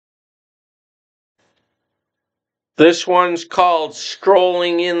This one's called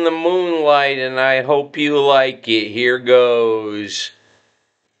Strolling in the Moonlight, and I hope you like it. Here goes.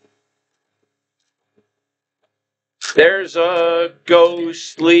 There's a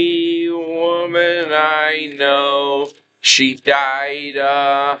ghostly woman I know. She died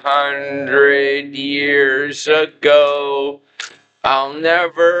 100 years ago. I'll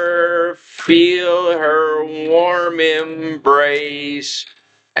never feel her warm embrace.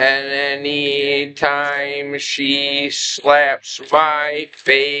 And any time she slaps my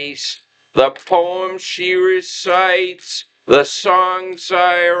face, the poems she recites, the songs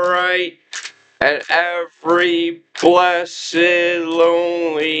I write, and every blessed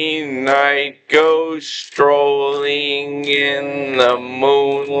lonely night goes strolling in the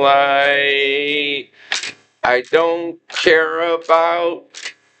moonlight. I don't care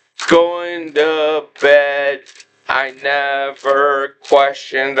about going to bed. I never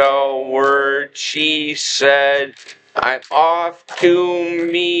questioned a word she said. I'm off to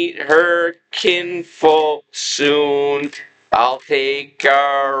meet her kinfolk soon. I'll take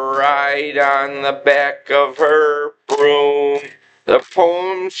a ride on the back of her broom. The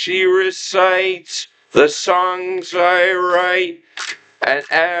poems she recites, the songs I write, and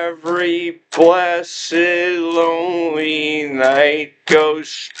every blessed lonely night goes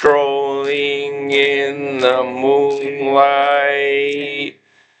strolling in the moonlight.